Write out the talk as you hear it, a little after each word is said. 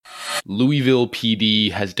Louisville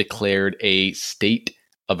PD has declared a state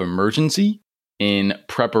of emergency in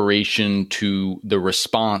preparation to the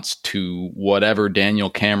response to whatever Daniel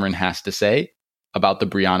Cameron has to say about the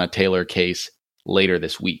Breonna Taylor case later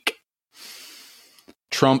this week.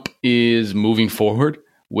 Trump is moving forward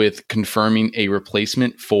with confirming a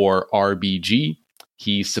replacement for RBG.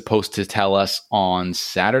 He's supposed to tell us on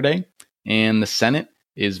Saturday, and the Senate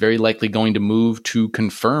is very likely going to move to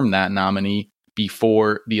confirm that nominee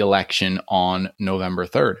before the election on November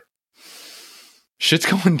 3rd. Shit's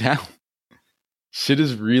going down. Shit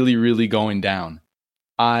is really, really going down.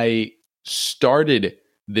 I started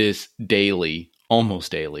this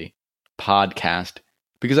almost daily podcast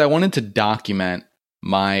because I wanted to document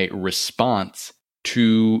my response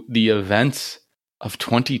to the events of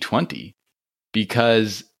 2020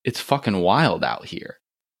 because it's fucking wild out here.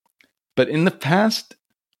 But in the past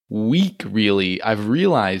week, really, I've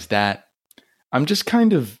realized that I'm just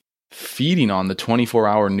kind of feeding on the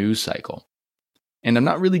 24-hour news cycle, and I'm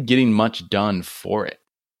not really getting much done for it.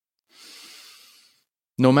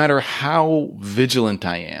 No matter how vigilant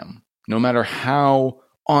I am, no matter how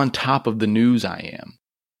on top of the news I am,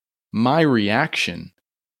 my reaction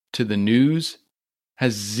to the news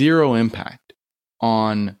has zero impact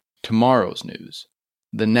on tomorrow's news,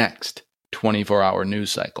 the next 24-hour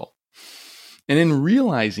news cycle. And in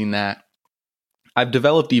realizing that, I've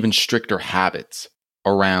developed even stricter habits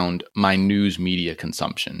around my news media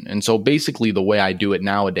consumption. And so basically the way I do it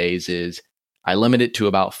nowadays is I limit it to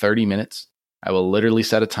about 30 minutes. I will literally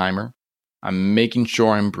set a timer. I'm making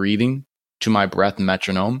sure I'm breathing to my breath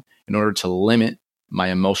metronome in order to limit my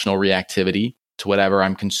emotional reactivity to whatever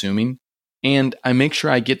I'm consuming. And I make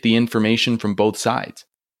sure I get the information from both sides.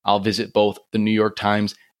 I'll visit both the New York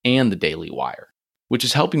Times and the Daily Wire, which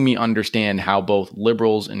is helping me understand how both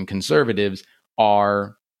liberals and conservatives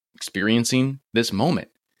are experiencing this moment.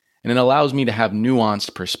 And it allows me to have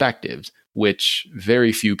nuanced perspectives, which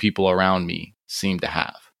very few people around me seem to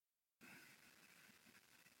have.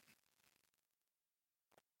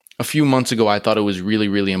 A few months ago, I thought it was really,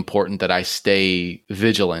 really important that I stay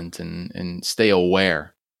vigilant and stay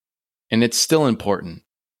aware. And it's still important,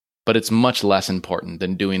 but it's much less important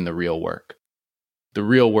than doing the real work. The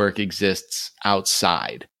real work exists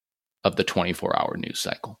outside of the 24-hour news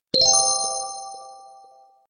cycle.